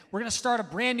we're going to start a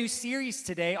brand new series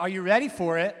today. Are you ready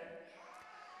for it?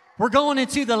 We're going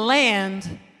into the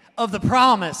land of the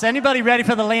promise. Anybody ready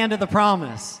for the land of the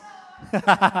promise?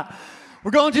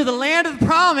 We're going to the land of the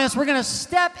promise. We're going to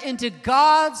step into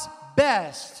God's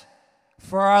best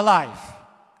for our life.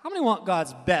 How many want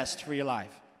God's best for your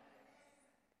life?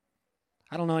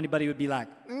 I don't know anybody who would be like,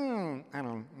 no.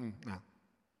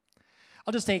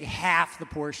 I'll just take half the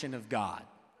portion of God.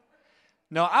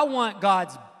 No, I want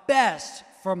God's best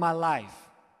for my life.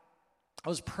 I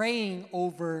was praying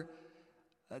over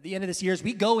the end of this year as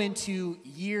we go into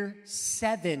year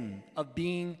 7 of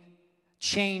being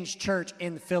Change Church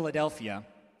in Philadelphia,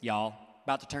 y'all,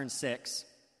 about to turn 6.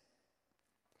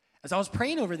 As I was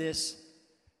praying over this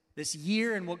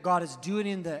year and what God is doing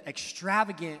in the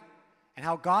extravagant and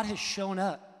how God has shown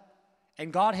up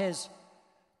and God has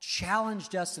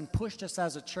challenged us and pushed us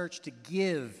as a church to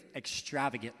give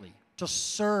extravagantly, to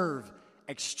serve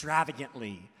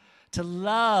extravagantly, to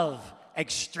love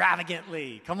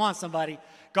extravagantly. Come on, somebody.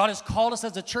 God has called us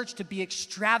as a church to be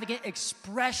extravagant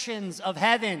expressions of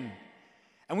heaven.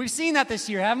 And we've seen that this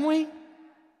year, haven't we?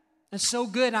 It's so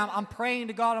good. I'm praying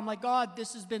to God. I'm like, God,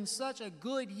 this has been such a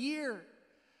good year.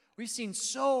 We've seen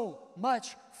so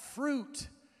much fruit.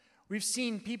 We've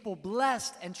seen people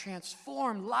blessed and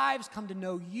transformed, lives come to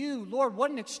know you. Lord,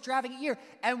 what an extravagant year.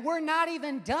 And we're not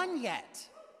even done yet.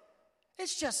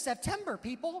 It's just September,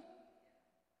 people.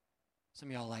 Some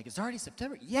of y'all are like, it's already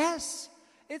September. Yes,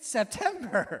 it's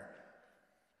September.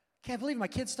 Can't believe my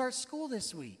kids start school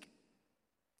this week.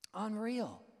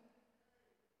 Unreal.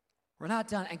 We're not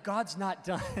done, and God's not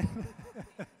done.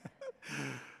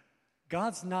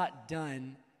 God's not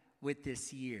done with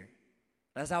this year.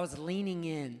 As I was leaning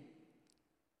in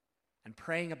and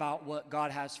praying about what God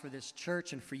has for this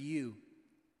church and for you,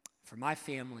 for my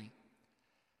family,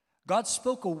 God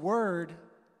spoke a word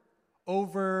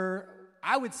over,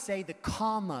 I would say, the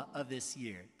comma of this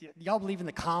year. Do y'all believe in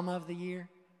the comma of the year?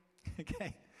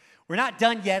 Okay. We're not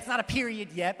done yet. It's not a period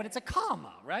yet, but it's a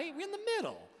comma, right? We're in the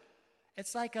middle.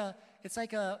 It's like a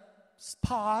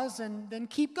pause and then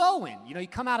keep going. You know, you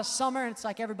come out of summer and it's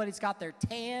like everybody's got their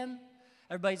tan.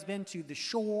 Everybody's been to the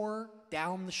shore,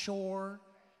 down the shore.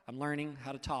 I'm learning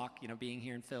how to talk, being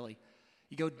here in Philly.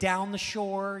 You go down the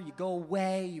shore, you go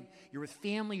away, you're with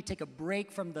family, you take a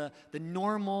break from the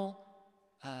normal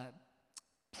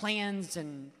plans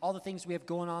and all the things we have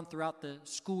going on throughout the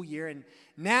school year, and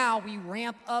now we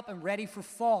ramp up and ready for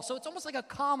fall. So it's almost like a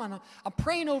common. I'm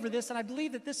praying over this, and I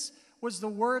believe that this was the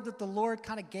word that the Lord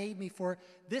kind of gave me for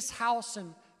this house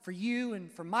and for you and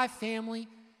for my family.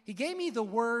 He gave me the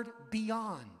word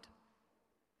beyond.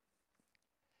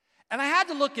 And I had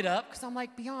to look it up because I'm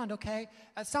like, beyond, okay,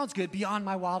 that sounds good. Beyond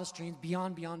my wildest dreams,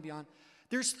 beyond, beyond, beyond.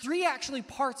 There's 3 actually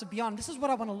parts of beyond. This is what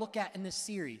I want to look at in this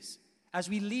series as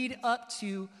we lead up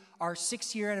to our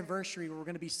 6-year anniversary, where we're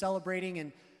going to be celebrating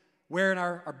and wearing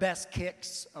our best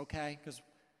kicks, okay? Because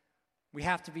we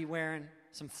have to be wearing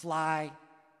some fly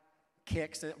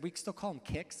kicks. We still call them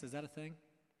kicks. Is that a thing?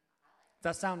 Does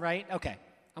that sound right? Okay.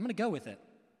 I'm going to go with it.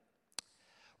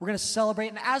 We're going to celebrate.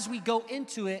 And as we go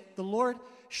into it, the Lord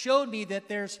showed me that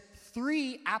there's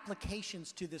 3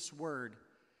 applications to this word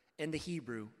in the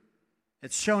Hebrew.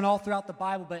 It's shown all throughout the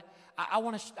Bible, but I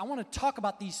want to talk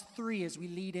about these 3 as we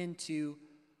lead into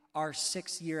our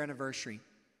 6-year anniversary.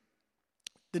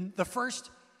 The first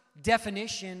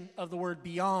definition of the word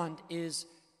beyond is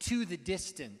to the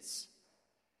distance.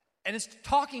 And it's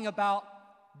talking about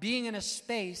being in a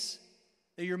space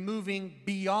that you're moving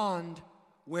beyond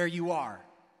where you are.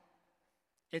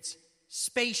 It's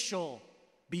spatial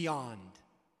beyond.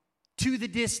 To the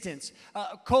distance,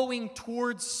 going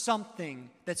towards something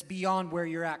that's beyond where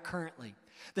you're at currently.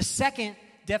 The second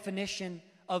definition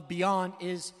of beyond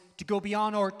is to go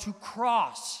beyond or to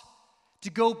cross, to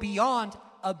go beyond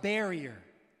a barrier,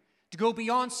 to go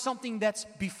beyond something that's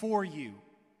before you.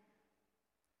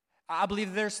 I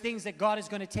believe there's things that God is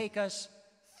going to take us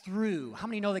through. How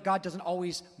many know that God doesn't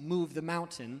always move the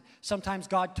mountain? Sometimes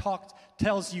God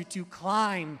tells you to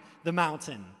climb the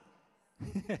mountain.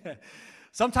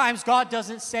 Sometimes God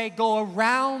doesn't say go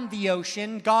around the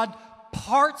ocean. God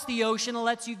parts the ocean and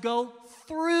lets you go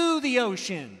through the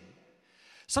ocean.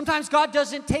 Sometimes God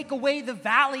doesn't take away the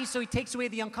valley, so he takes away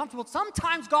the uncomfortable.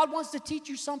 Sometimes God wants to teach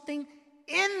you something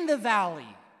in the valley.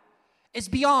 It's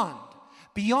beyond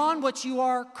what you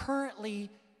are currently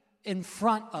in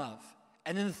front of.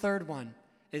 And then the third one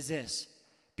is this: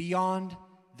 beyond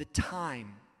the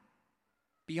time.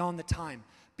 Beyond the time.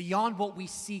 Beyond what we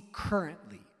see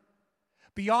currently.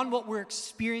 Beyond what we're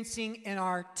experiencing in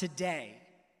our today.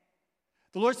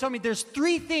 The Lord's telling me there's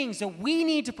 3 things that we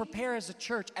need to prepare as a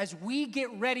church as we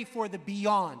get ready for the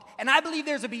beyond. And I believe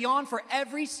there's a beyond for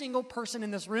every single person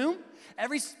in this room,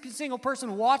 every single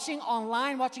person watching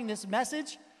online, watching this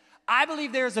message. I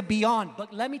believe there's a beyond.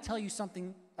 But let me tell you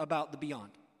something about the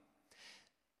beyond.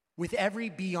 With every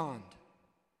beyond,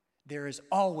 there is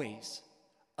always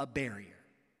a barrier.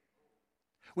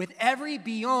 With every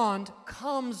beyond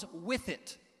comes with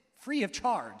it, free of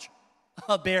charge,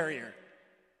 a barrier.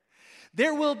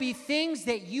 There will be things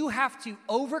that you have to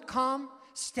overcome,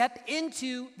 step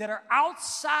into, that are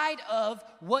outside of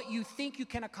what you think you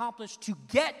can accomplish to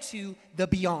get to the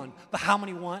beyond. But how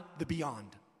many want the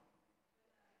beyond?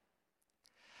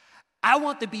 I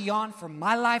want the beyond for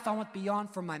my life. I want the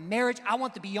beyond for my marriage. I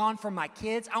want the beyond for my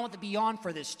kids. I want the beyond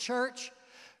for this church.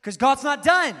 Because God's not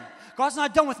done. God's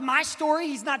not done with my story.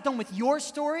 He's not done with your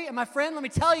story. And my friend, let me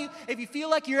tell you, if you feel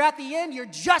like you're at the end, you're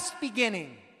just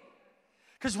beginning.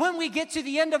 Because when we get to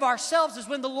the end of ourselves is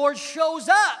when the Lord shows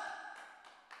up.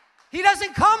 He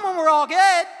doesn't come when we're all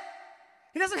good.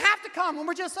 He doesn't have to come when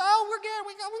we're just, we're good,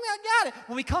 we got it.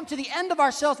 When we come to the end of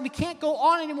ourselves and we can't go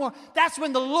on anymore, that's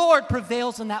when the Lord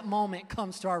prevails in that moment,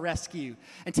 comes to our rescue,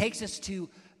 and takes us to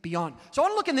beyond. So I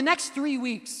want to look in the next 3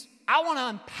 weeks. I want to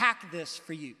unpack this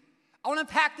for you. I want to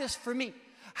unpack this for me.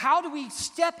 How do we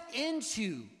step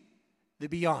into the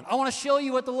beyond? I want to show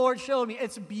you what the Lord showed me.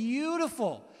 It's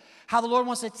beautiful how the Lord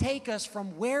wants to take us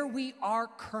from where we are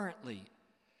currently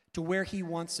to where He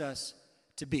wants us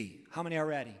to be. How many are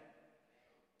ready?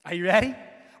 Are you ready?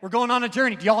 We're going on a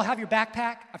journey. Do y'all have your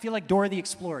backpack? I feel like Dora the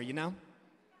Explorer, you know?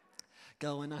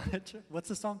 Going on a trip. What's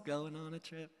the song? Going on a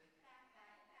trip.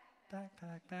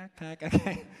 Backpack.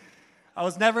 Okay. I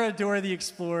was never a Dora the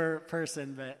Explorer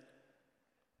person, but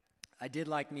I did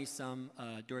like me some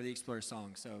Dora the Explorer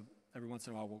songs, so every once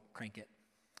in a while we'll crank it.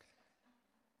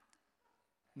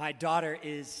 My daughter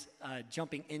is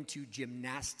jumping into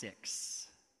gymnastics.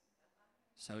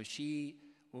 So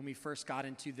when we first got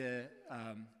into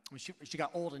when she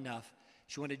got old enough,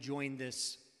 she wanted to join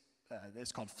this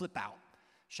called Flip Out.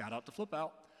 Shout out to Flip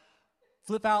Out.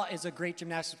 Flip Out is a great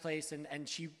gymnastics place, and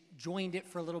she joined it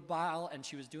for a little while, and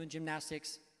she was doing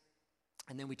gymnastics.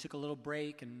 And then we took a little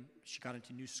break, and she got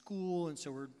into new school, and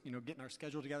so we're getting our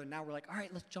schedule together. Now we're like, all right,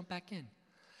 let's jump back in.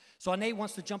 So Anae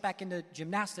wants to jump back into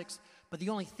gymnastics, but the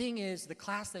only thing is the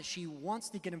class that she wants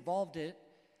to get involved in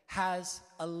has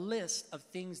a list of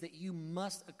things that you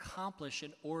must accomplish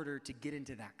in order to get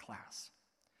into that class.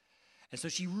 And so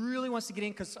she really wants to get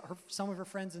in because some of her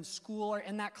friends in school are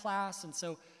in that class, and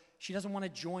so she doesn't want to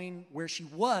join where she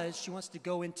was. She wants to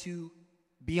go into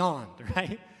beyond,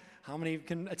 right? How many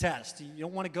can attest? You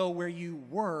don't want to go where you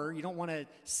were. You don't want to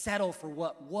settle for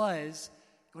what was.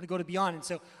 You want to go to beyond. And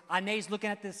so Anae's looking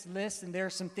at this list, and there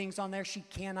are some things on there she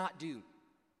cannot do.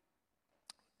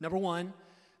 Number 1,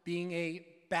 being a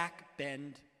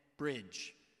backbend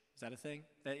bridge. Is that a thing?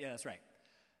 Yeah, that's right.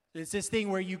 It's this thing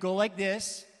where you go like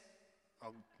this.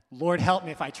 Oh, Lord help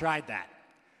me if I tried that.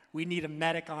 We need a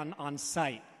medic on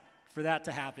site for that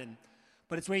to happen.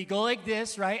 But it's where you go like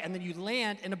this, right? And then you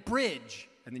land in a bridge,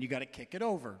 and then you got to kick it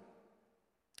over.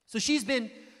 So she's been,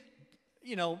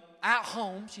 at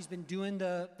home, she's been doing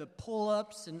the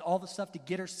pull-ups and all the stuff to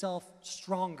get herself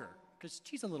stronger. Because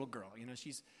she's a little girl,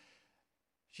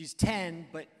 she's 10,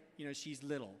 but, she's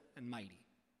little and mighty.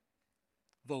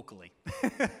 Vocally.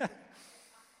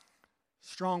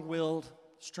 Strong-willed,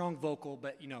 strong vocal,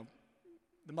 but,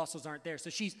 the muscles aren't there. So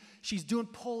she's doing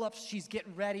pull-ups, she's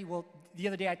getting ready. Well, the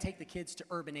other day I take the kids to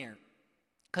Urban Air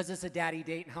because it's a daddy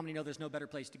date, and how many know there's no better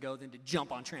place to go than to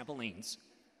jump on trampolines?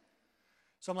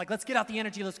 So I'm like, let's get out the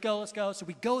energy, let's go. So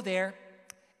we go there,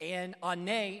 and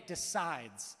Anae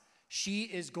decides she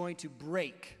is going to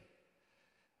break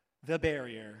the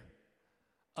barrier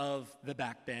of the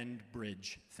backbend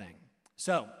bridge thing.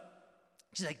 So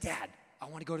she's like, Dad, I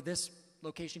want to go to this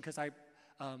location because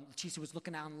she was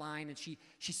looking online, and she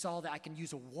saw that I can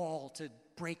use a wall to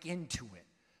break into it.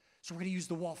 So we're going to use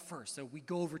the wall first. So we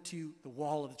go over to the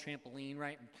wall of the trampoline,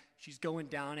 right? And she's going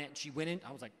down it, and she went in.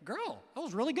 I was like, girl, that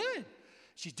was really good.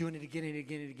 She's doing it again and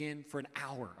again and again for an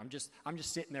hour. I'm just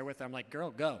sitting there with her. I'm like,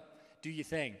 girl, go. Do your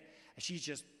thing. And she's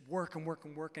just working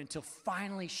until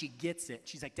finally she gets it.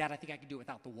 She's like, Dad, I think I can do it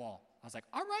without the wall. I was like,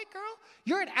 all right, girl.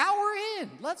 You're an hour in.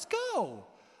 Let's go.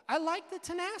 I like the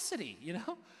tenacity,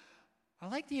 I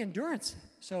like the endurance.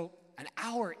 So an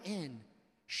hour in,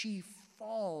 she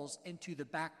falls into the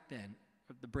backbend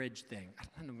of the bridge thing. I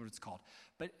don't know what it's called,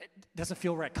 but it doesn't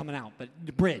feel right coming out, but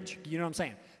the bridge, you know what I'm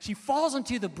saying? She falls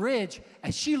into the bridge,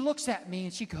 and she looks at me,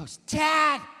 and she goes,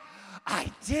 Dad,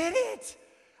 I did it.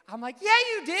 I'm like, yeah,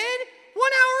 you did.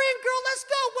 1 hour in, girl, let's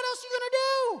go. What else are you going to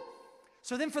do?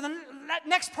 So then for the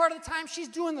next part of the time, she's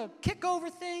doing the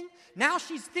kickover thing. Now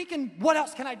she's thinking, what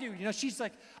else can I do? You know, she's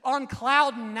like on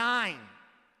cloud 9.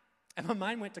 And my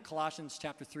mind went to Colossians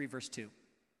chapter 3, verse 2.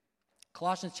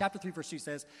 Colossians chapter 3, verse 2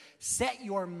 says, set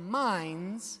your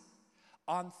minds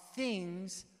on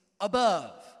things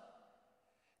above,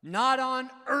 not on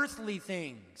earthly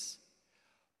things,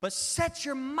 but set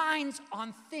your minds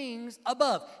on things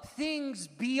above, things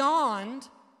beyond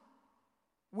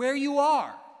where you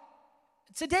are.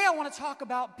 Today I want to talk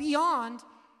about beyond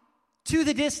to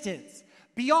the distance,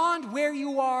 beyond where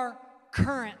you are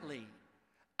currently.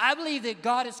 I believe that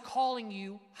God is calling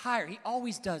you higher. He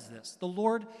always does this. The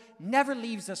Lord never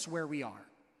leaves us where we are.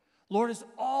 Lord is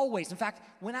always, in fact,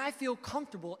 when I feel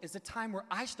comfortable is the time where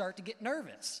I start to get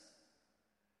nervous.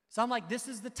 So I'm like, this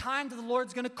is the time that the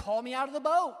Lord's going to call me out of the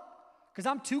boat because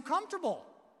I'm too comfortable.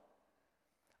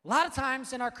 A lot of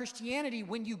times in our Christianity,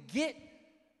 when you get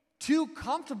too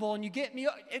comfortable and you get me,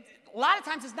 a lot of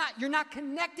times you're not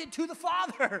connected to the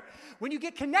Father. When you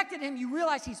get connected to Him, you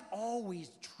realize He's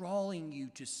always drawing you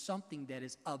to something that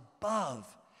is above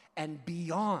and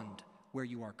beyond where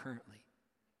you are currently.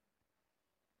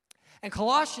 And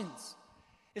Colossians,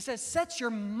 it says, set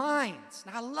your minds.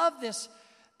 Now I love this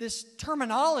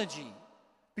terminology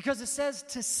because it says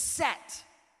to set,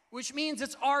 which means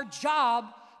it's our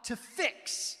job to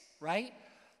fix, right?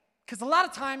 Because a lot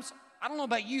of times, I don't know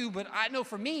about you, but I know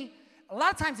for me, a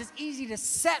lot of times it's easy to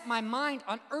set my mind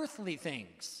on earthly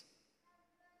things.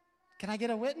 Can I get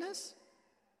a witness?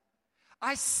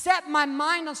 I set my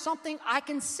mind on something I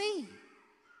can see,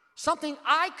 something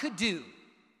I could do,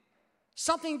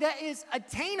 something that is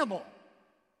attainable.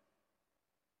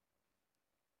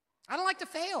 I don't like to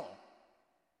fail.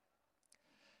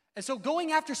 And so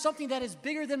going after something that is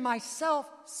bigger than myself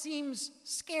seems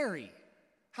scary.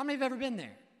 How many have ever been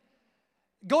there?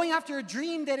 Going after a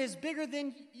dream that is bigger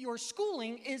than your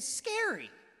schooling is scary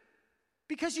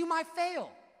because you might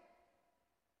fail.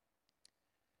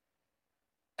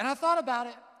 And I thought about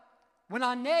it. When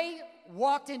Ane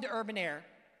walked into Urban Air,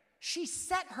 she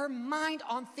set her mind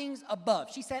on things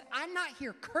above. She said, I'm not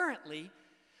here currently,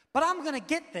 but I'm going to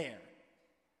get there.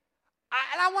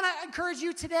 And I want to encourage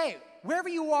you today, wherever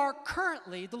you are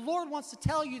currently, the Lord wants to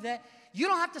tell you that you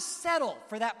don't have to settle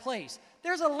for that place.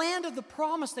 There's a land of the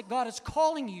promise that God is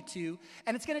calling you to,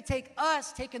 and it's going to take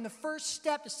us taking the first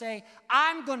step to say,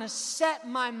 I'm going to set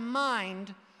my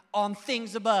mind on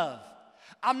things above.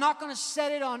 I'm not going to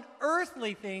set it on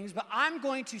earthly things, but I'm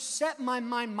going to set my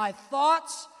mind, my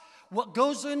thoughts, what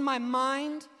goes in my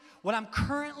mind, what I'm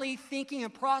currently thinking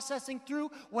and processing through,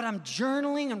 what I'm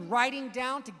journaling and writing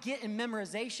down to get in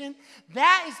memorization.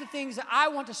 That is the things that I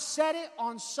want to set it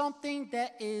on something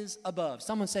that is above.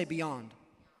 Someone say beyond.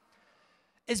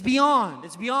 It's beyond.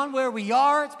 It's beyond where we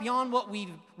are. It's beyond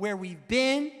where we've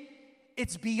been.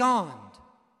 It's beyond.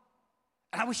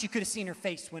 And I wish you could have seen her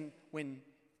face when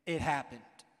it happened,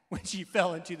 when she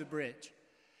fell into the bridge.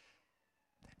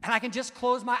 And I can just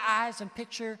close my eyes and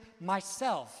picture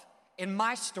myself in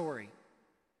my story,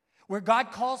 where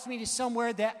God calls me to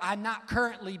somewhere that I'm not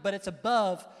currently, but it's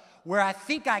above where I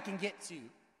think I can get to.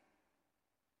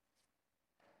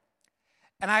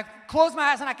 And I close my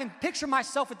eyes and I can picture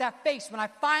myself with that face when I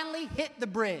finally hit the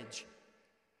bridge.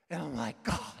 And I'm like,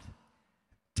 God,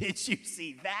 did you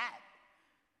see that?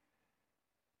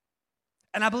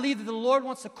 And I believe that the Lord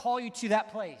wants to call you to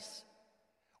that place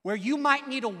where you might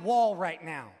need a wall right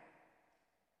now.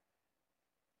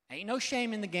 Ain't no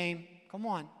shame in the game. Come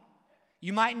on.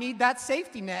 You might need that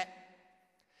safety net.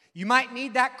 You might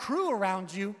need that crew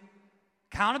around you.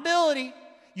 Accountability.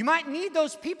 You might need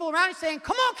those people around you saying,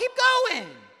 come on, keep going.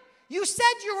 You said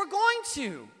you were going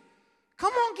to.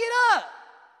 Come on, get up.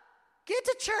 Get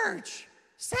to church.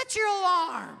 Set your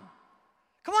alarm.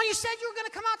 Come on, you said you were going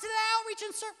to come out to the outreach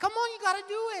and serve. Come on, you got to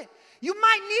do it. You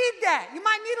might need that. You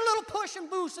might need a little push and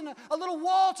boost and a little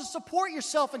wall to support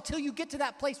yourself until you get to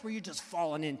that place where you're just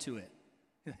falling into it.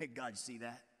 God, you see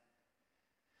that?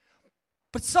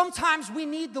 But sometimes we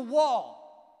need the wall.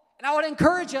 And I would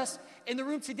encourage us in the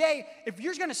room today, if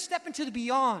you're going to step into the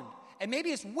beyond, and maybe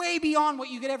it's way beyond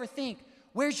what you could ever think,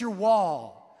 where's your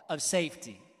wall of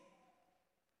safety?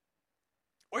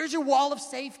 Where's your wall of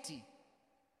safety?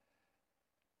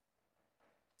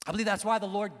 I believe that's why the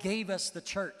Lord gave us the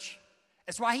church.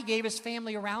 That's why He gave His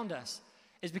family around us,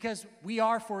 is because we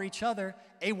are for each other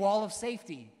a wall of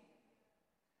safety.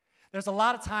 There's a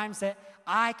lot of times that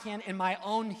I can, in my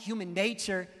own human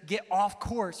nature, get off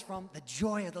course from the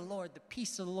joy of the Lord, the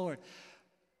peace of the Lord.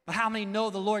 But how many know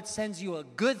the Lord sends you a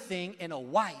good thing in a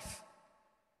wife?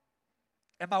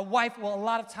 And my wife will a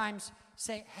lot of times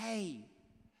say, hey,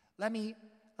 let me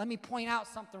point out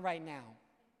something right now.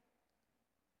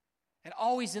 and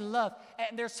always in love.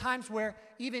 And there's times where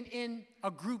even in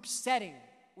a group setting,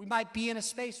 we might be in a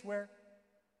space where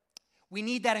we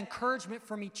need that encouragement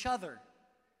from each other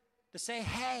to say,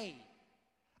 hey,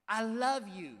 I love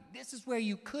you. This is where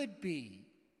you could be.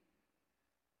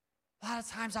 A lot of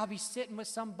times I'll be sitting with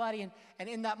somebody, and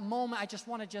in that moment, I just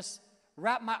want to just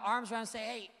wrap my arms around and say,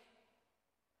 hey,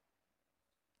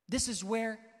 this is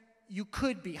where you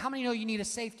could be. How many know you need a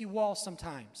safety wall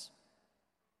sometimes?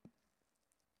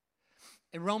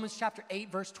 In Romans chapter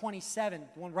 8, verse 27,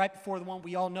 the one right before the one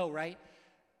we all know, right?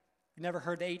 You never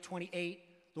heard the 8:28?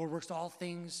 Lord works all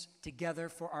things together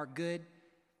for our good.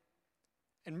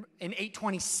 And in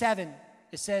 8:27,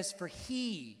 it says, for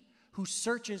he who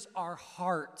searches our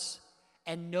hearts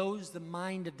and knows the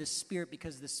mind of the Spirit,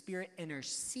 because the Spirit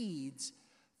intercedes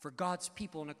for God's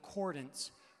people in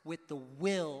accordance with the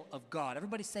will of God.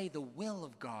 Everybody say the will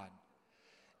of God.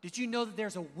 Did you know that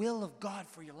there's a will of God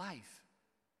for your life?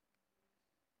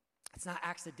 It's not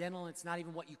accidental. It's not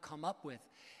even what you come up with.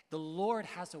 The Lord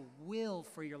has a will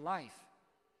for your life.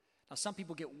 Now, some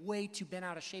people get way too bent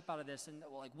out of shape out of this, and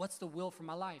like, what's the will for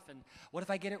my life? And what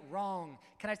if I get it wrong?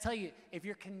 Can I tell you, if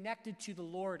you're connected to the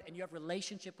Lord and you have a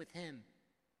relationship with Him,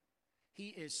 He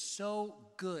is so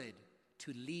good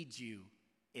to lead you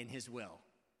in His will.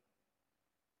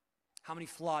 How many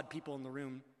flawed people in the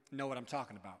room know what I'm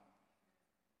talking about?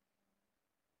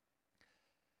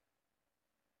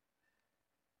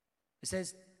 It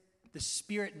says the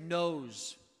Spirit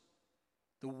knows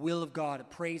the will of God. It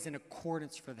prays in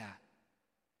accordance for that.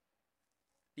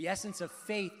 The essence of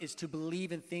faith is to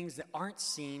believe in things that aren't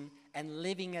seen and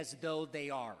living as though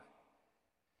they are.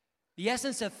 The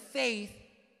essence of faith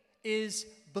is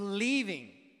believing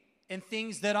in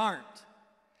things that aren't.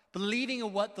 Believing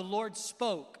in what the Lord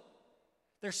spoke.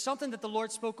 There's something that the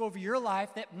Lord spoke over your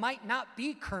life that might not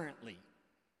be currently.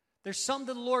 There's something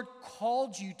that the Lord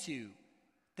called you to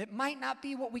that might not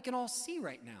be what we can all see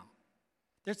right now.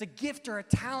 There's a gift or a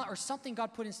talent or something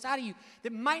God put inside of you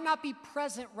that might not be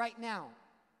present right now.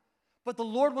 But the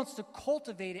Lord wants to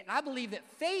cultivate it. And I believe that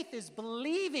faith is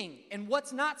believing in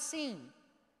what's not seen.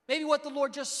 Maybe what the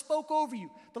Lord just spoke over you.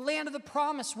 The land of the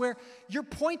promise where you're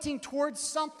pointing towards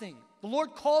something. The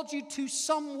Lord called you to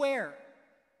somewhere.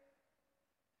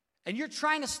 And you're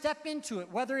trying to step into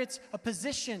it, whether it's a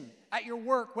position at your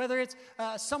work, whether it's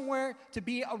somewhere to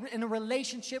be in a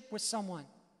relationship with someone,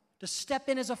 to step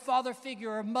in as a father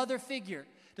figure or a mother figure,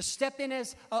 to step in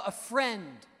as a friend,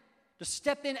 to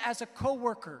step in as a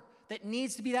coworker that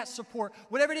needs to be that support.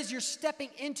 Whatever it is you're stepping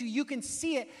into, you can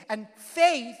see it. And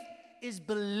faith is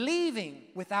believing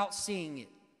without seeing it.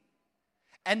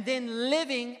 And then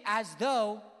living as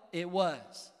though it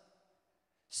was.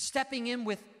 Stepping in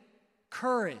with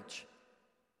courage.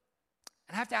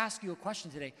 And I have to ask you a question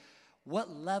today.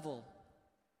 What level,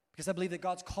 because I believe that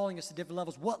God's calling us to different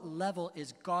levels, what level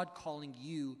is God calling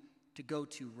you to go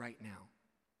to right now?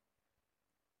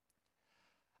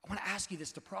 I want to ask you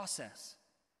this to process.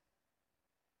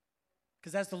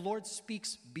 Because as the Lord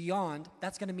speaks beyond,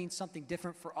 that's going to mean something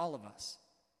different for all of us.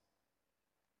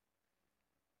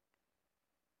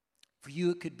 For you,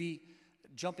 it could be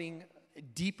jumping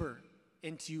deeper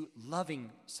into loving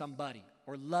somebody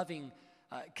or loving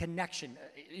connection.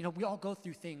 We all go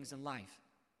through things in life.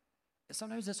 And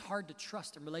sometimes it's hard to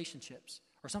trust in relationships,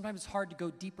 or sometimes it's hard to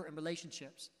go deeper in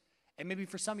relationships. And maybe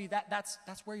for some of you, that's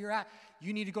where you're at.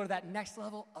 You need to go to that next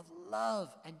level of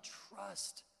love and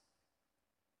trust.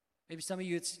 Maybe some of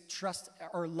you, it's trust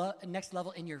or next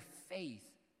level in your faith.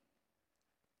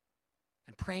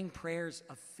 And praying prayers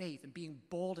of faith and being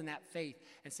bold in that faith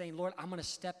and saying, Lord, I'm going to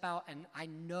step out and I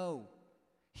know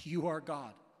you are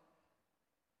God.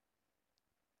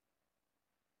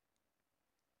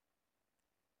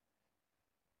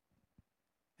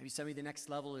 Maybe some of you, the next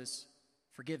level is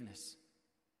forgiveness.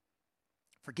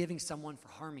 Forgiving someone for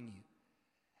harming you.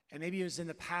 And maybe it was in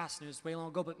the past and it was way long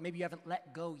ago, but maybe you haven't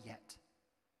let go yet.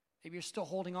 Maybe you're still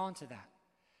holding on to that.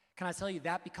 Can I tell you,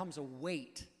 that becomes a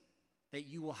weight that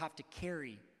you will have to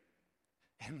carry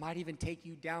and might even take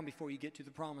you down before you get to the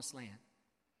promised land.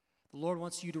 The Lord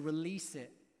wants you to release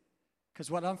it, because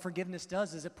what unforgiveness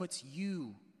does is it puts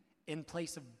you in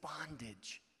place of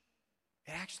bondage.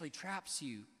 It actually traps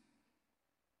you.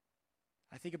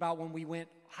 I think about when we went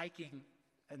hiking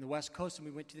in the West Coast and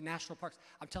we went to the national parks.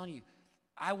 I'm telling you,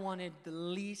 I wanted the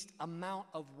least amount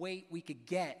of weight we could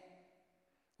get.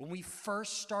 When we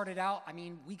first started out,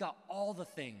 we got all the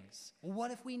things. Well, what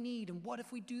if we need, and what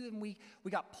if we do, and we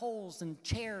got poles and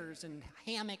chairs and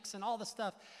hammocks and all the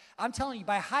stuff. I'm telling you,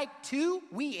 by hike 2,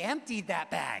 we emptied that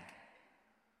bag.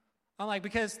 I'm like,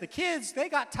 because the kids, they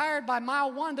got tired by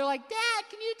mile 1. They're like, Dad,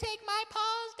 can you take my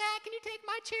paws? Dad, can you take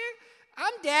my chair?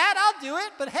 I'm Dad, I'll do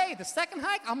it. But hey, the second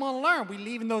hike, I'm going to learn. We're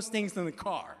leaving those things in the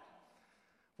car.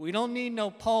 We don't need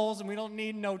no poles and we don't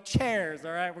need no chairs,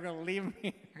 all right? We're going to leave them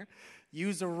here.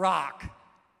 Use a rock.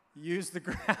 Use the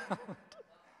ground.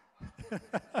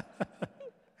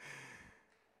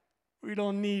 We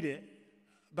don't need it.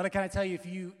 But can I tell you,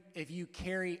 if you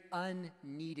carry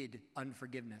unneeded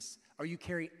unforgiveness, or you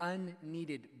carry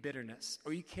unneeded bitterness,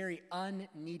 or you carry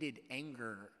unneeded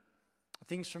anger,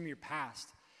 things from your past,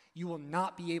 you will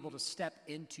not be able to step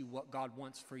into what God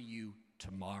wants for you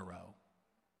tomorrow.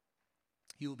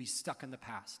 You will be stuck in the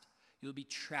past. You'll be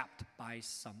trapped by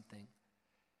something.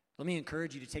 Let me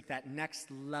encourage you to take that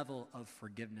next level of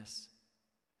forgiveness.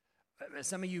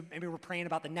 Some of you, maybe we're praying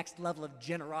about the next level of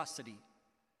generosity.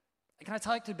 And can I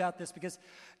talk to you about this? Because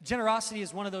generosity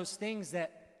is one of those things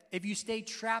that if you stay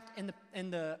trapped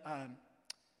in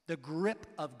the grip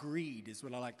of greed is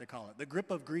what I like to call it. The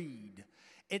grip of greed.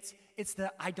 It's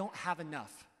the I don't have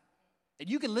enough. And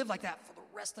you can live like that for the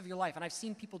rest of your life. And I've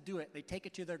seen people do it. They take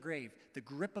it to their grave. The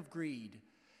grip of greed.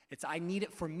 It's I need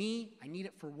it for me. I need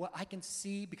it for what I can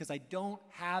see because I don't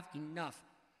have enough.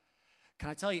 Can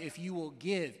I tell you, if you will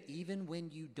give even when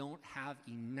you don't have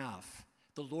enough,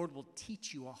 the Lord will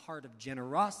teach you a heart of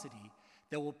generosity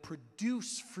that will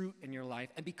produce fruit in your life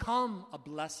and become a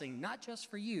blessing, not just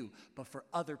for you, but for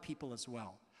other people as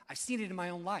well. I've seen it in my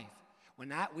own life.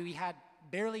 When we had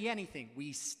barely anything,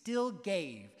 we still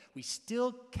gave. We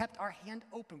still kept our hand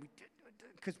open.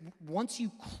 Because once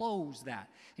you close that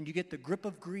and you get the grip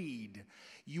of greed,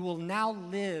 you will now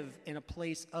live in a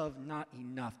place of not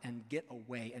enough and get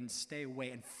away and stay away.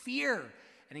 And fear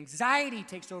and anxiety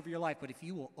takes over your life. But if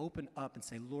you will open up and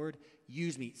say, Lord,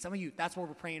 use me. Some of you, that's what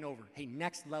we're praying over. Hey,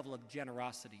 next level of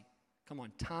generosity. Come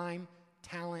on, time,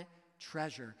 talent,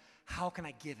 treasure. How can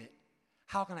I give it?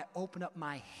 How can I open up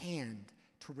my hand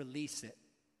to release it?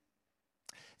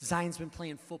 Zion's been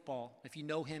playing football. If you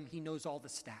know him, he knows all the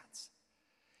stats.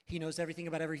 He knows everything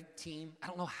about every team. I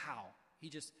don't know how.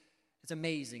 It's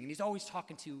amazing. And he's always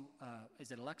talking to,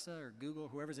 is it Alexa or Google,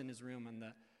 whoever's in his room on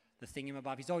the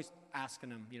thingamabob. He's always asking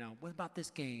them, what about this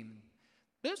game?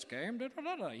 This game,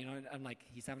 da-da-da-da. I'm like,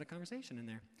 he's having a conversation in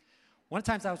there. One of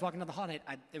the times I was walking down the hall, and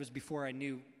it was before I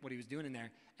knew what he was doing in there,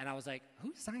 and I was like,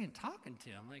 who's Zion talking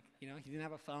to? I'm like, he didn't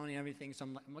have a phone and everything, so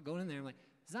I'm going in there, I'm like,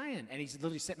 Zion. And he's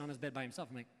literally sitting on his bed by himself.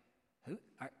 I'm like, who?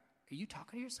 Are you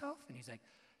talking to yourself? And he's like,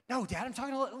 no, Dad, I'm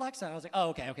talking to Alexa. I was like, oh,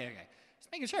 okay. Just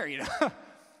making sure,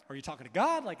 Are you talking to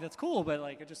God? Like, that's cool,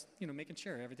 but just, making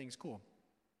sure everything's cool.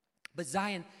 But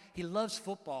Zion, he loves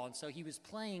football, and so he was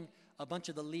playing a bunch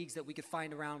of the leagues that we could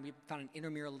find around. We found an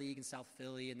intramural league in South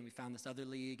Philly, and then we found this other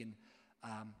league, and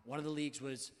one of the leagues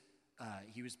was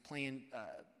he was playing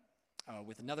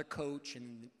with another coach,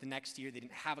 and the next year they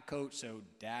didn't have a coach, so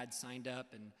Dad signed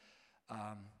up, and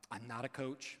I'm not a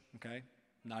coach, okay?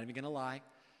 I'm not even going to lie.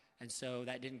 And so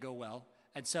that didn't go well.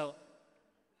 And so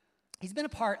he's been a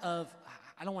part of,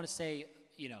 I don't want to say,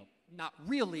 not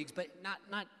real leagues, but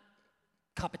not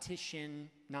competition,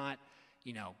 not,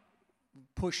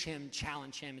 push him,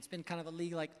 challenge him. It's been kind of a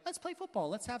league like, let's play football,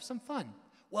 let's have some fun.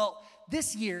 Well,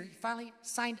 this year, he finally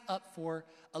signed up for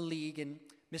a league, and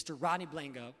Mr. Rodney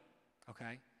Blango,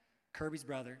 okay, Kirby's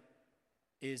brother,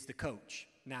 is the coach.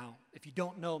 Now, if you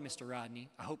don't know Mr. Rodney,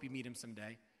 I hope you meet him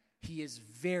someday. He is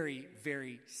very,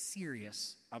 very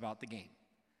serious about the game.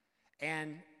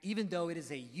 And even though it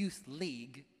is a youth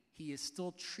league, he is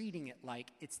still treating it like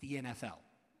it's the NFL.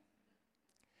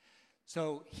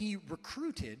 So he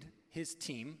recruited his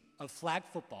team of flag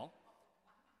football,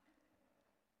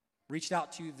 reached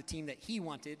out to the team that he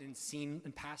wanted and seen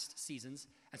in past seasons.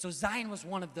 And so Zion was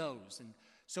one of those. And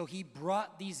so he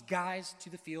brought these guys to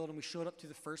the field, and we showed up to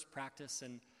the first practice.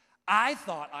 And I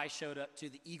thought I showed up to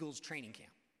the Eagles training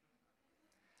camp.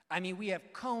 I mean, we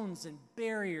have cones and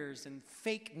barriers and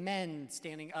fake men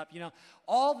standing up,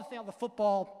 all the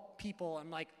football people. I'm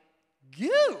like,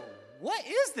 what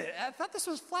is this? I thought this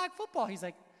was flag football. He's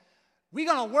like, we're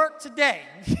going to work today,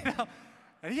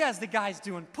 And he has the guys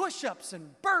doing push-ups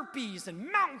and burpees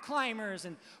and mountain climbers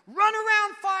and run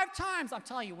around 5 times. I'm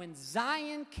telling you, when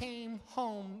Zion came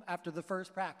home after the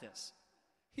first practice,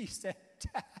 he said,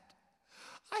 Dad,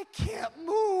 I can't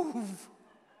move.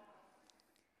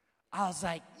 I was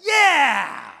like,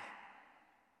 yeah!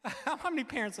 How many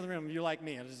parents in the room, you like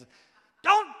me? I just,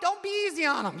 don't be easy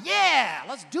on them. Yeah,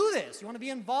 let's do this. You want to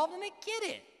be involved in it?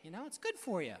 Get it. It's good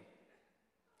for you.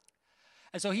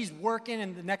 And so he's working,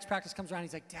 and the next practice comes around.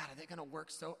 He's like, Dad, are they going to work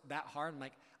that hard? I'm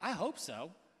like, I hope so.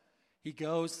 He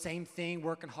goes, same thing,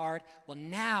 working hard. Well,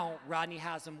 now Rodney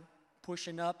has him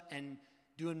pushing up and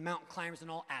doing mountain climbers and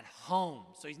all at home.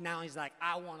 So he's like,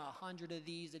 I want 100 of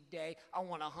these a day. I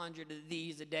want 100 of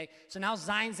these a day. So now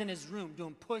Zion's in his room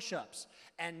doing push-ups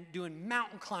and doing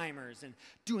mountain climbers and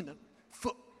doing the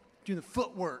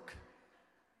footwork.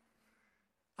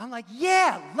 I'm like,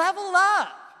 yeah, level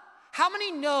up. How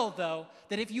many know, though,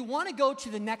 that if you want to go to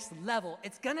the next level,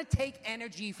 it's going to take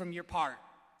energy from your part?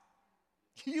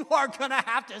 You are going to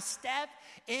have to step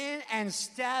in and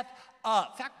step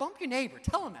up. In fact, bump your neighbor.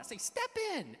 Tell him that. Say, step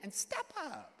in and step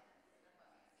up.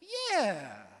 Yeah.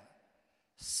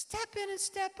 Step in and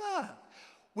step up.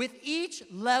 With each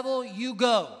level you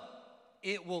go,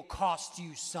 it will cost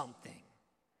you something.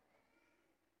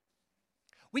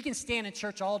 We can stand in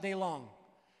church all day long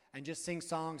and just sing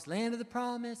songs, land of the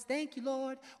promise, thank you,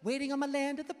 Lord, waiting on my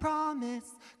land of the promise,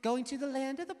 going to the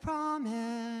land of the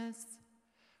promise,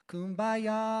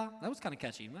 kumbaya. That was kind of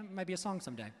catchy. That might be a song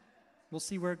someday. We'll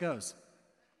see where it goes.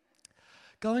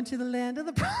 Going to the land of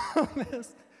the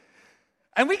promise.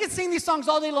 And we can sing these songs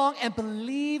all day long and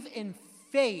believe in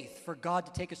faith for God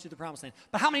to take us to the promised land.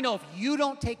 But how many know if you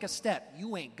don't take a step,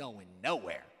 you ain't going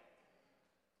nowhere?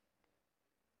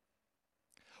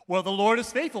 Well, the Lord is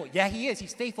faithful. Yeah, he is.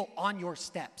 He's faithful on your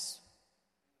steps.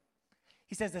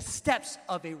 He says the steps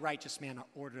of a righteous man are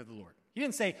ordered of the Lord. He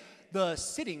didn't say the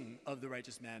sitting of the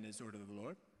righteous man is ordered of the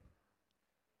Lord.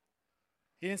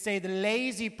 He didn't say the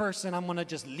lazy person, I'm going to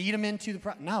just lead him into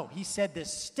the No, he said the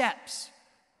steps,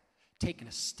 taking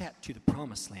a step to the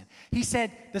promised land. He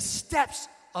said the steps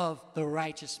of the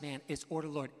righteous man is ordered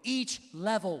of the Lord. Each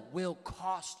level will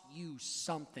cost you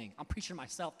something. I'm preaching to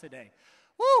myself today.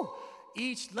 Woo!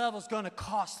 Each level is going to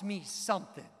cost me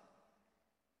something.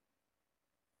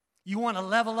 You want to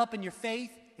level up in your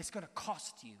faith? It's going to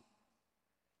cost you.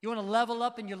 You want to level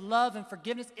up in your love and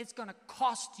forgiveness? It's going to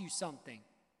cost you something.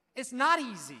 It's not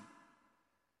easy.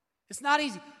 It's not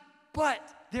easy. But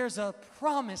there's a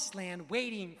promised land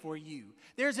waiting for you.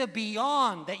 There's a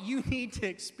beyond that you need to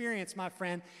experience, my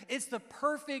friend. It's the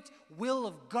perfect will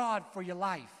of God for your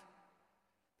life.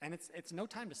 And it's no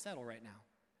time to settle right now.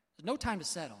 There's no time to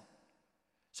settle.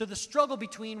 So the struggle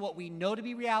between what we know to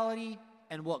be reality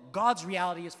and what God's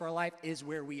reality is for our life is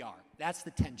where we are. That's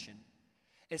the tension.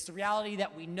 It's the reality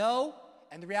that we know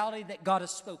and the reality that God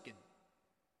has spoken.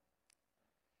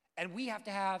 And we have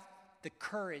to have the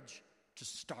courage to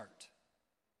start.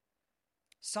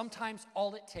 Sometimes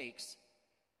all it takes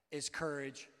is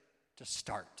courage to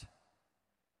start.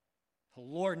 The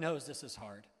Lord knows this is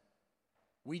hard.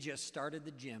 We just started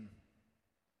the gym.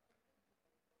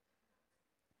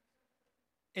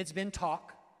 It's been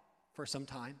talk for some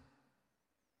time,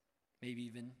 maybe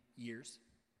even years.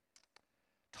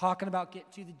 Talking about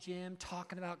getting to the gym,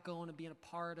 talking about going and being a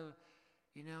part of,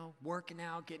 working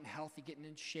out, getting healthy, getting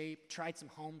in shape, tried some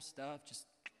home stuff.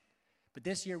 But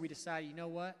this year we decided, you know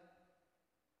what?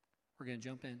 We're going to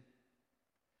jump in.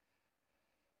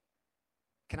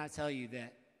 Can I tell you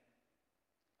that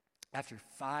after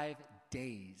 5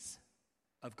 days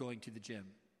of going to the gym,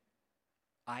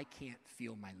 I can't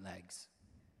feel my legs.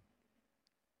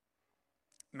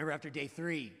 Remember after day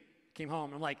 3, came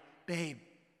home, I'm like, babe,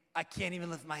 I can't even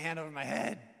lift my hand over my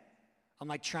head. I'm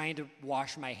like trying to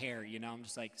wash my hair, I'm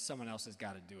just like, someone else has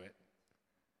got to do it.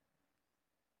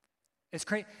 It's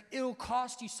crazy. It'll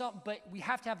cost you something, but we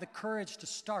have to have the courage to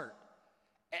start.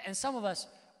 And some of us,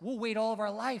 we'll wait all of our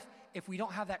life if we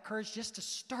don't have that courage just to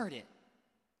start it,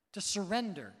 to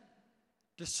surrender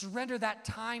that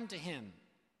time to him,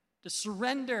 to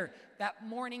surrender that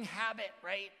morning habit,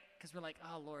 right? Because we're like,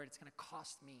 oh, Lord, it's going to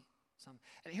cost me some.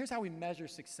 And here's how we measure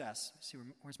success. Let's see,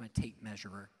 where's my tape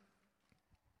measurer?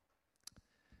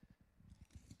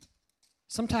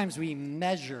 Sometimes we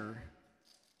measure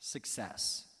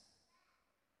success.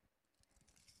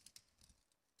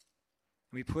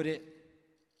 We put it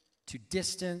to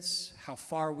distance, how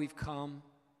far we've come,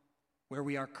 where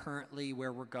we are currently,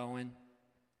 where we're going.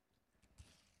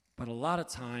 But a lot of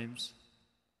times,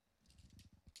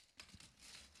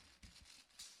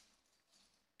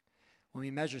 when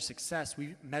we measure success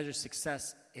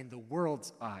in the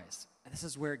world's eyes. And this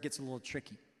is where it gets a little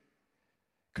tricky.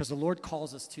 Because the Lord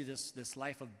calls us to this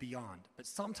life of beyond. But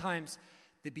sometimes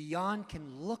the beyond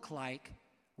can look like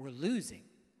we're losing.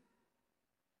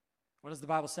 What does the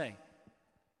Bible say?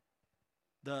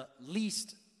 The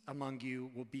least among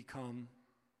you will become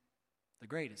the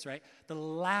greatest, right? The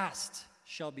last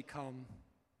shall become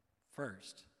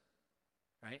first,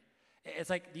 right?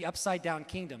 It's like the upside down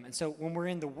kingdom. And so when we're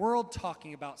in the world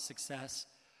talking about success,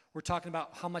 we're talking about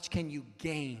how much can you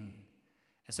gain.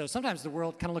 And so sometimes the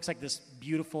world kind of looks like this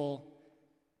beautiful,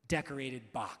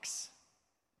 decorated box.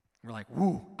 We're like,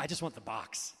 woo, I just want the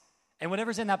box. And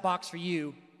whatever's in that box for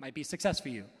you might be success for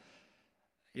you.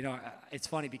 It's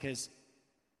funny because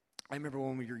I remember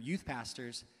when we were youth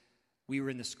pastors, we were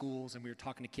in the schools and we were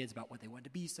talking to kids about what they wanted to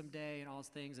be someday and all those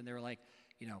things, and they were like,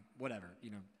 whatever,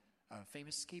 a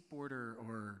famous skateboarder,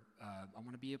 or I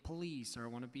want to be a police, or I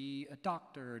want to be a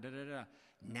doctor, da-da-da.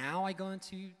 Now I go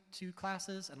into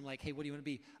classes and I'm like, hey, what do you want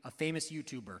to be? A famous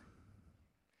YouTuber.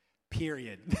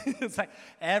 Period. It's like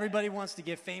everybody wants to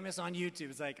get famous on YouTube.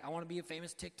 It's like, I want to be a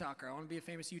famous TikToker. I want to be a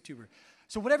famous YouTuber.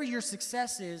 So whatever your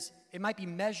success is, it might be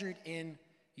measured in,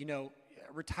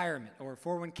 retirement or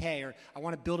 401k, or I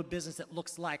want to build a business that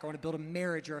looks like, or I want to build a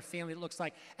marriage or a family that looks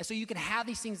like. And so you can have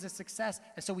these things as success.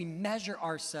 And so we measure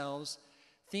ourselves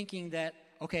thinking that,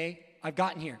 okay, I've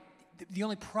gotten here. The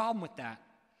only problem with that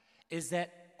is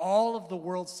that all of the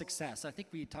world's success, I think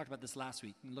we talked about this last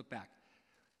week, and look back,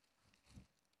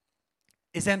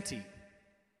 is empty.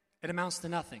 It amounts to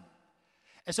nothing.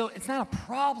 And so it's not a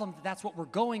problem that that's what we're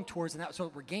going towards and that's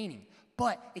what we're gaining,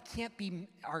 but it can't be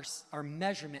our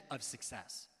measurement of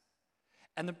success.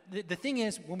 And the thing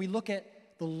is, when we look at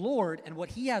the Lord and what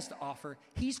he has to offer,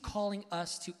 he's calling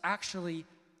us to actually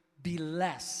be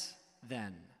less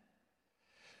than,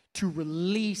 to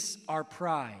release our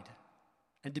pride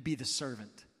and to be the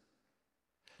servant,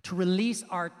 to release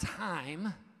our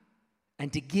time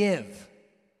and to give,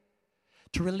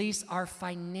 to release our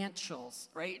financials,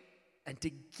 right? And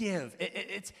to give.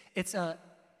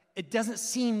 It doesn't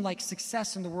seem like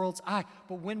success in the world's eye,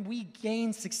 but when we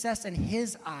gain success in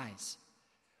his eyes,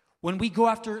 when we go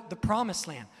after the promised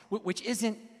land,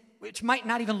 which might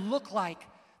not even look like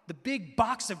the big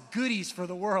box of goodies for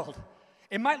the world.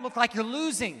 It might look like you're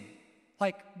losing.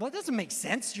 Like, well, it doesn't make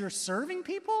sense. You're serving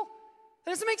people?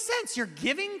 That doesn't make sense. You're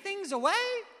giving things away?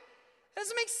 That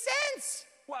doesn't make sense.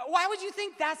 Why would you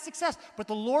think that's success? But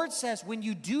the Lord says, when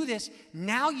you do this,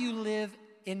 now you live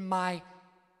in my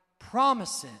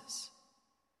promises.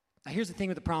 Now, here's the thing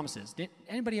with the promises. Did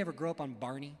anybody ever grow up on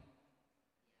Barney?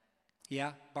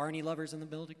 Yeah? Barney lovers in the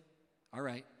building? All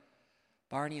right.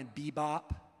 Barney and Bebop.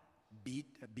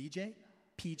 BJ?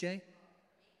 PJ?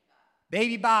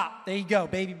 Baby Bop. There you go,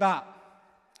 Baby Bop.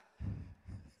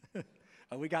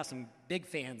 Oh, we got some big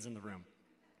fans in the room.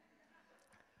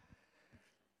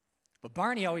 But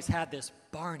Barney always had this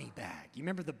Barney bag. You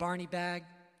remember the Barney bag?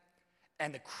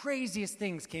 And the craziest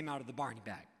things came out of the Barney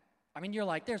bag. I mean, you're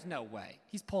like, there's no way.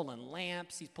 He's pulling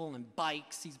lamps, he's pulling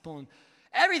bikes, he's pulling,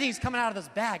 everything's coming out of this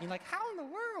bag. You're like, how in the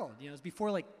world? You know, it's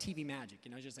before like TV magic.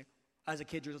 You know, just like, as a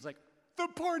kid, you're just like, the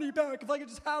Barney bag, if I could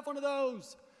just have one of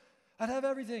those, I'd have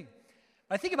everything.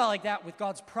 But I think about like that with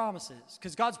God's promises,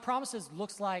 because God's promises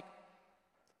looks like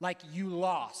you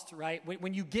lost, right?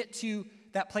 When you get to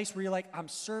that place where you're like, I'm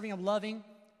serving, I'm loving,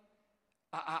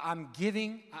 I'm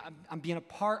giving, I'm being a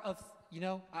part of,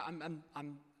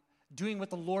 I'm doing what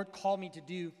the Lord called me to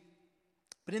do.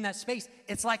 But in that space,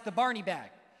 it's like the Barney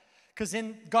bag. Because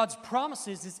in God's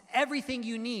promises is everything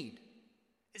you need.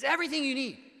 It's everything you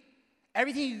need.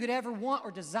 Everything you could ever want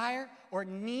or desire or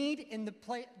need in the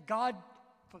place, God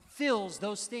fulfills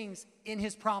those things in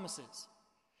his promises.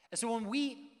 And so when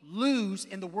we lose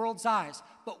in the world's eyes,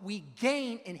 but we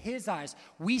gain in his eyes,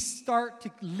 we start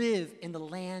to live in the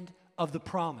land of the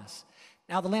promise.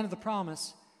 Now, the land of the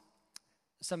promise,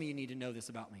 some of you need to know this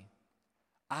about me.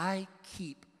 I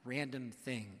keep random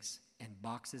things in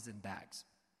boxes and bags.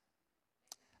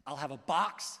 I'll have a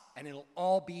box, and it'll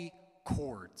all be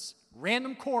cords,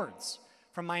 random cords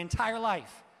from my entire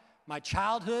life, my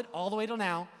childhood all the way till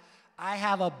now. I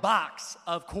have a box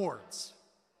of cords.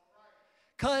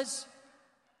 Because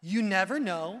you never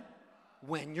know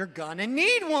when you're gonna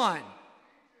need one.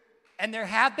 And there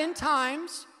have been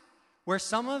times where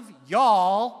some of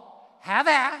y'all have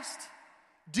asked,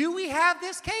 do we have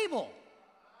this cable?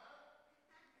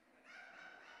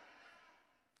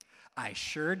 I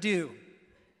sure do.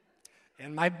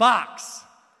 In my box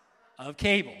of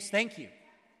cables. Thank you.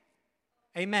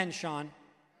 Amen, Sean.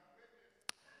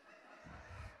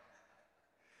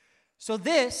 So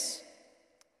this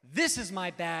is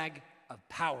my bag of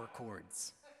power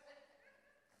cords.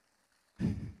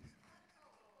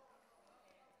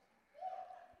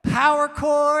 Power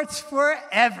cords for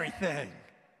everything.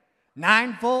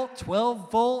 9 volt,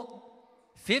 12 volt,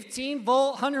 15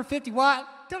 volt, 150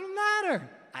 watt, doesn't matter.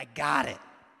 I got it.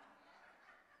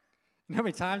 You know how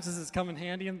many times this has come in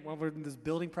handy when we're in this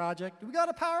building project? We got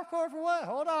a power cord for what?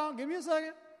 Hold on, give me a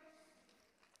second.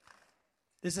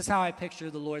 This is how I picture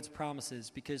the Lord's promises,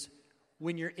 because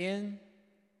when you're in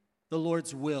the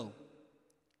Lord's will,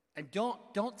 and don't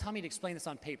tell me to explain this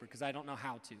on paper, because I don't know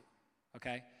how to,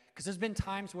 okay? Because there's been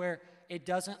times where it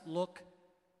doesn't look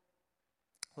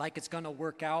like it's going to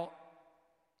work out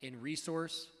in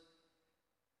resource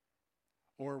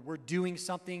or we're doing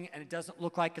something and it doesn't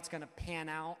look like it's going to pan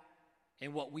out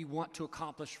in what we want to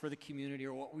accomplish for the community,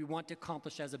 or what we want to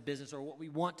accomplish as a business, or what we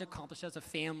want to accomplish as a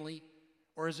family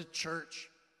or as a church.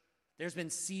 There's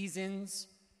been seasons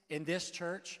in this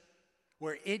church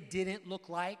where it didn't look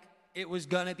like it was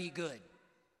going to be good.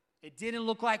 It didn't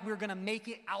look like we were going to make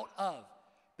it out of.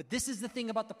 But this is the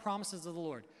thing about the promises of the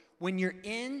Lord. When you're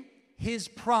in his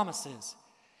promises,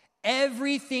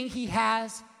 everything he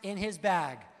has in his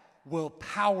bag will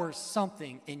power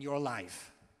something in your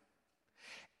life.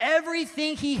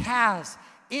 Everything he has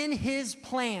in his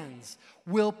plans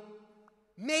will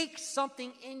make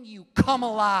something in you come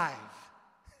alive.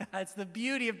 That's the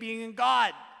beauty of being in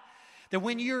God. That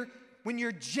when you're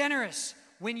generous,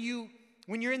 when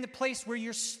you're in the place where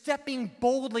you're stepping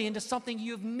boldly into something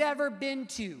you've never been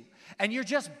to, and you're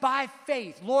just by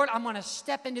faith, Lord, I'm going to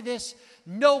step into this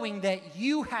knowing that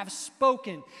you have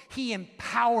spoken. He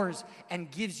empowers and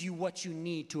gives you what you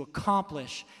need to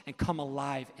accomplish and come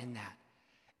alive in that.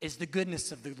 Is the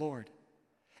goodness of the Lord.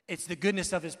 It's the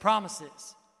goodness of his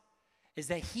promises. Is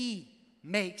that he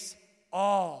makes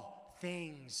all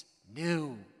things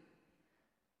new.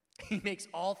 He makes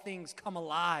all things come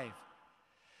alive.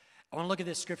 I want to look at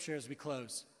this scripture as we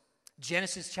close.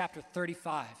 Genesis chapter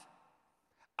 35.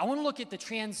 I want to look at the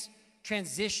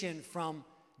transition from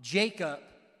Jacob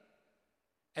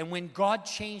and when God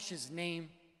changed his name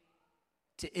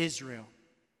to Israel.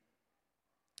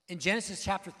 In Genesis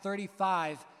chapter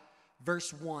 35,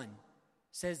 verse 1,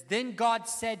 says, Then God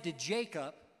said to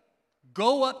Jacob,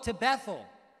 Go up to Bethel,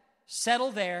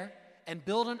 settle there, and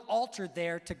build an altar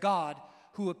there to God,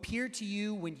 who appeared to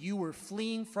you when you were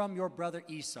fleeing from your brother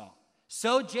Esau.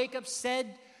 So Jacob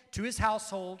said to his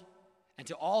household and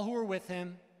to all who were with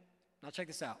him, now check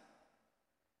this out.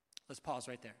 Let's pause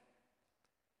right there.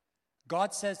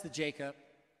 God says to Jacob,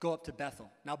 Go up to Bethel.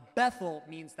 Now Bethel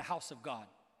means the house of God.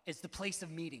 It's the place of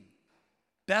meeting.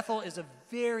 Bethel is a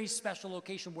very special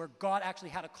location where God actually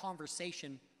had a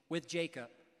conversation with Jacob.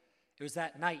 It was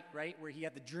that night, right, where he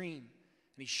had the dream,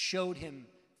 and he showed him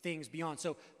things beyond.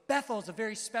 So Bethel is a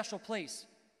very special place.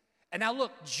 And now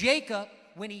look, Jacob,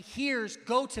 when he hears,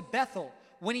 go to Bethel,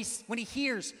 when he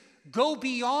hears, go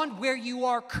beyond where you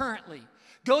are currently,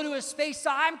 go to a space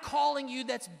I'm calling you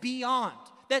that's beyond,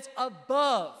 that's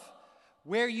above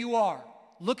where you are.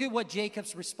 Look at what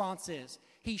Jacob's response is.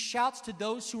 He shouts to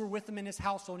those who are with him in his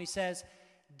household, and he says,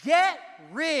 Get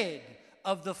rid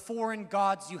of the foreign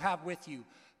gods you have with you.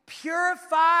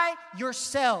 Purify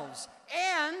yourselves.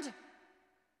 And,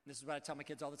 this is what I tell my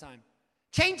kids all the time,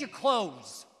 change your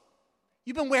clothes.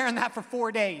 You've been wearing that for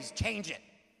 4 days. Change it.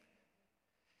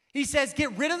 He says,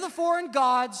 get rid of the foreign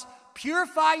gods,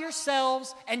 purify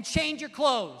yourselves, and change your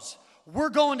clothes. We're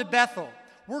going to Bethel.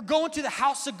 We're going to the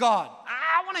house of God.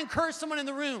 I want to encourage someone in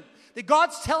the room that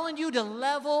God's telling you to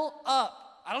level up.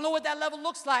 I don't know what that level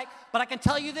looks like, but I can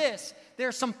tell you this. There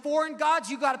are some foreign gods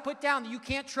you got to put down that you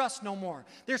can't trust no more.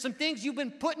 There's some things you've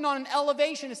been putting on an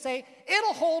elevation to say,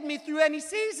 it'll hold me through any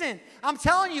season. I'm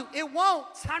telling you, it won't.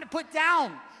 It's time to put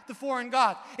down the foreign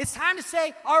gods. It's time to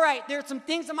say, all right, there are some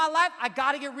things in my life I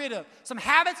got to get rid of. Some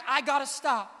habits I got to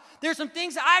stop. There's some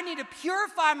things that I need to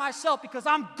purify myself because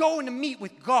I'm going to meet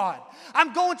with God.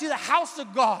 I'm going to the house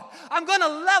of God. I'm going to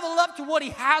level up to what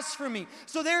He has for me.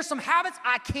 So there's some habits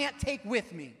I can't take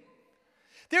with me.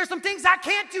 There's some things I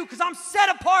can't do because I'm set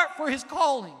apart for His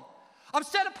calling. I'm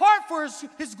set apart for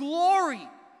His glory.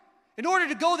 In order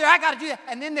to go there, I got to do that.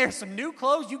 And then there's some new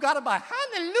clothes you got to buy.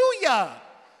 Hallelujah.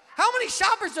 How many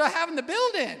shoppers do I have in the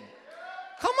building?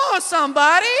 Come on,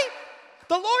 somebody.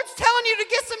 The Lord's telling you to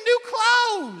get some new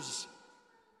clothes.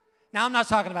 Now, I'm not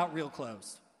talking about real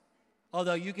clothes,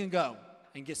 although you can go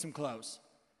and get some clothes.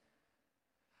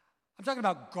 I'm talking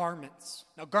about garments.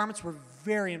 Now, garments were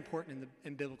very important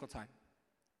in biblical time.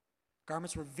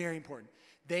 Garments were very important.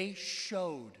 They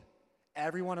showed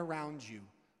everyone around you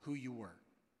who you were.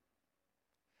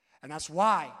 And that's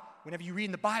why whenever you read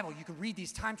in the Bible, you can read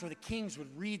these times where the kings would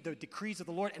read the decrees of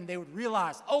the Lord and they would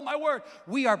realize, oh my word,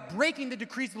 we are breaking the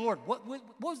decrees of the Lord. What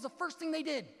was the first thing they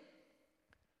did?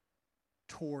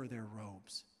 Tore their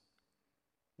robes.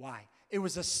 Why? It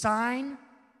was a sign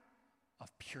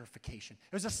of purification.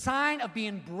 It was a sign of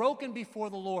being broken before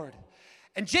the Lord.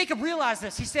 And Jacob realized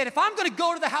this. He said, if I'm going to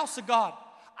go to the house of God,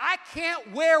 I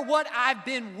can't wear what I've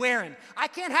been wearing. I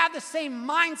can't have the same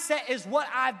mindset as what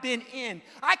I've been in.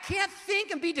 I can't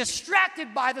think and be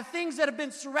distracted by the things that have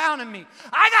been surrounding me.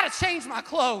 I got to change my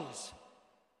clothes.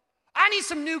 I need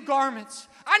some new garments.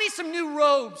 I need some new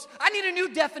robes. I need a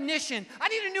new definition. I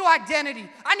need a new identity.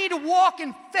 I need to walk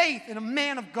in faith in a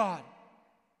man of God.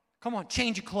 Come on,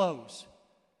 change your clothes.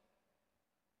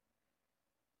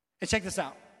 And check this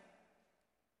out.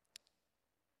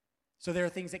 So there are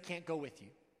things that can't go with you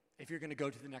if you're going to go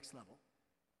to the next level.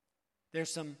 There's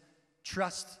some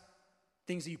trust,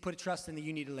 things that you put trust in that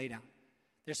you need to lay down.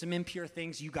 There's some impure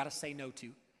things you got to say no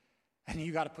to, and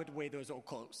you got to put away those old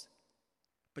clothes.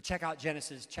 But check out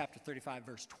Genesis chapter 35,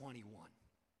 verse 21.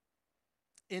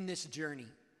 In this journey,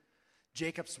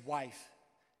 Jacob's wife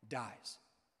dies.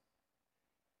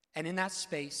 And in that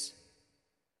space,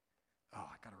 I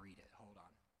got to read it. Hold on.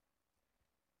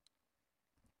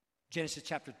 Genesis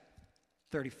chapter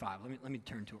 35. Let me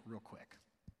turn to it real quick.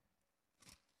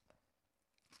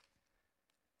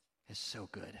 It's so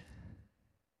good.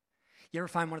 You ever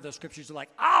find one of those scriptures you're like,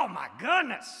 oh my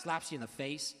goodness, slaps you in the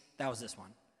face? That was this one.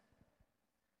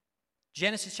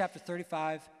 Genesis chapter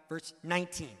 35, verse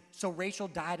 19. So Rachel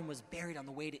died and was buried on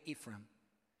the way to Ephraim.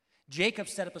 Jacob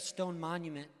set up a stone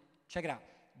monument. Check it out.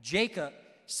 Jacob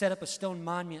set up a stone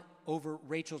monument over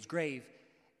Rachel's grave,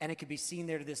 and it can be seen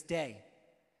there to this day.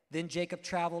 Then Jacob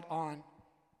traveled on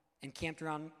and camped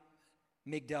around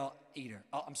Migdal Eder.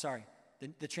 Oh, I'm sorry.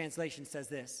 The translation says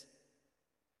this.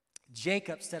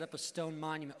 Jacob set up a stone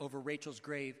monument over Rachel's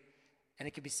grave, and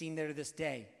it can be seen there to this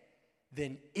day.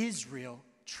 Then Israel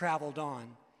traveled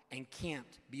on and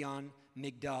camped beyond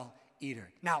Migdal Eder.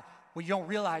 Now, what you don't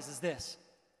realize is this.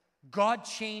 God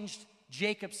changed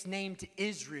Jacob's name to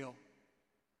Israel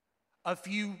a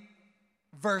few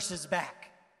verses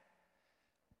back.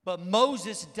 But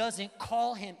Moses doesn't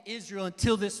call him Israel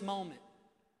until this moment.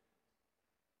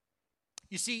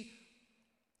 You see,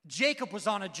 Jacob was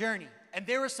on a journey, and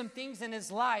there were some things in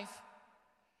his life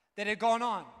that had gone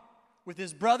on with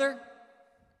his brother,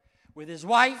 with his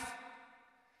wife,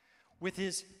 with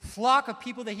his flock of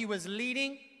people that he was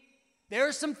leading. There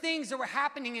were some things that were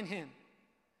happening in him.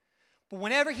 But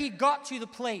whenever he got to the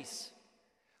place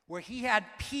where he had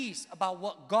peace about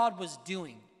what God was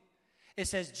doing, it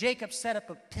says Jacob set up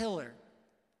a pillar,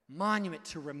 monument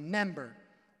to remember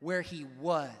where he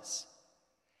was.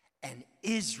 And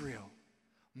Israel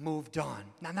moved on.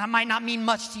 Now, that might not mean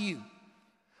much to you,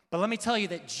 but let me tell you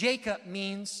that Jacob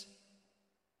means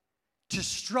to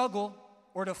struggle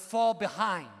or to fall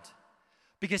behind,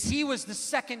 because he was the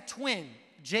second twin,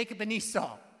 Jacob and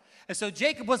Esau. And so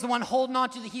Jacob was the one holding on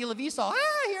to the heel of Esau.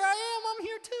 Here I am, I'm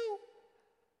here too.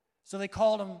 So they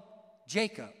called him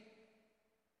Jacob,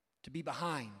 to be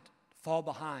behind, to fall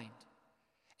behind.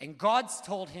 And God's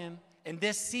told him, in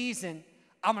this season,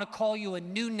 I'm going to call you a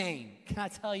new name. Can I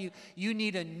tell you, you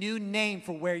need a new name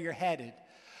for where you're headed.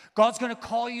 God's going to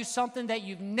call you something that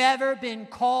you've never been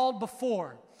called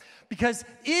before. Because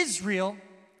Israel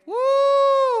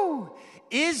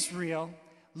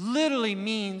literally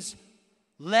means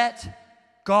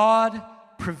let God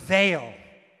prevail.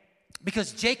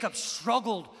 Because Jacob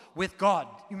struggled with God.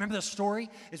 You remember the story?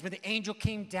 Is when the angel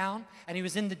came down and he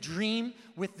was in the dream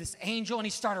with this angel and he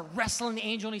started wrestling the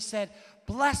angel and he said,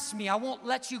 bless me, I won't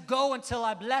let you go until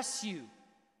I bless you.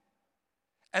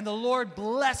 And the Lord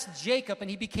blessed Jacob and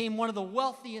he became one of the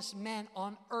wealthiest men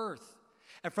on earth.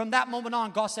 And from that moment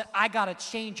on, God said, I got to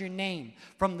change your name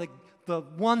from the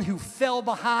one who fell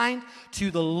behind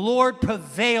to the Lord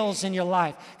prevails in your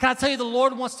life. Can I tell you, the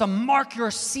Lord wants to mark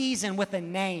your season with a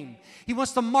name. He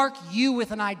wants to mark you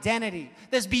with an identity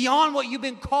that's beyond what you've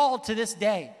been called to this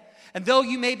day. And though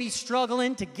you may be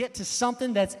struggling to get to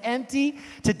something that's empty,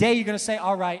 today you're going to say,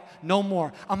 all right, no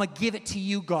more. I'm going to give it to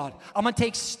you, God. I'm going to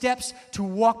take steps to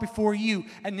walk before you.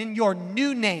 And in your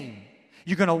new name,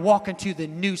 you're going to walk into the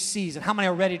new season. How many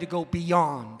are ready to go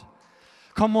beyond?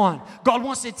 Come on. God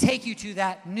wants to take you to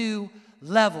that new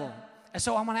level. And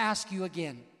so I'm going to ask you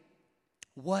again,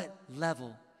 what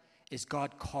level is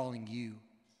God calling you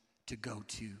to go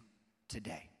to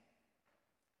today?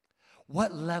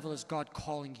 What level is God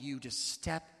calling you to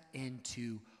step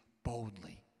into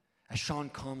boldly? As Sean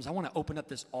comes, I want to open up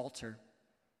this altar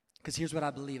because here's what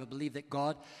I believe. I believe that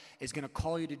God is going to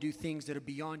call you to do things that are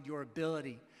beyond your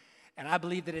ability. And I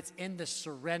believe that it's in the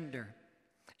surrender.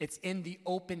 It's in the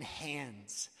open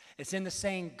hands. It's in the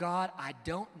saying, God, I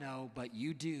don't know, but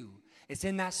you do. It's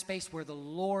in that space where the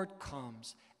Lord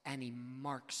comes and he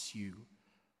marks you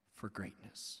for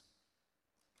greatness.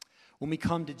 When we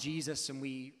come to Jesus and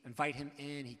we invite him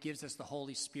in, he gives us the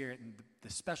Holy Spirit. And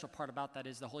the special part about that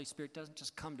is the Holy Spirit doesn't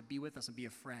just come to be with us and be a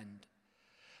friend.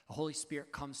 The Holy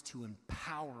Spirit comes to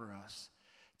empower us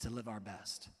to live our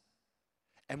best.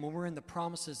 And when we're in the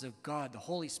promises of God, the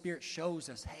Holy Spirit shows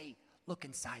us, hey, look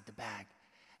inside the bag.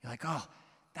 You're like, oh,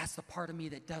 that's the part of me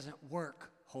that doesn't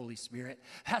work. Holy Spirit.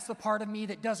 That's the part of me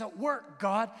that doesn't work,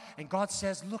 God. And God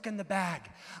says, look in the bag.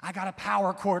 I got a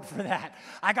power cord for that.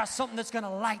 I got something that's going to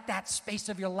light that space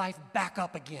of your life back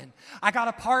up again. I got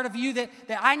a part of you that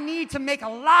I need to make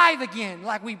alive again.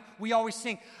 Like we always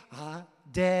sing,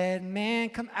 dead man,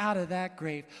 come out of that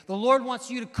grave. The Lord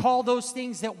wants you to call those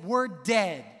things that were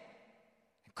dead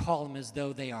and call them as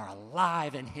though they are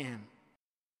alive in Him.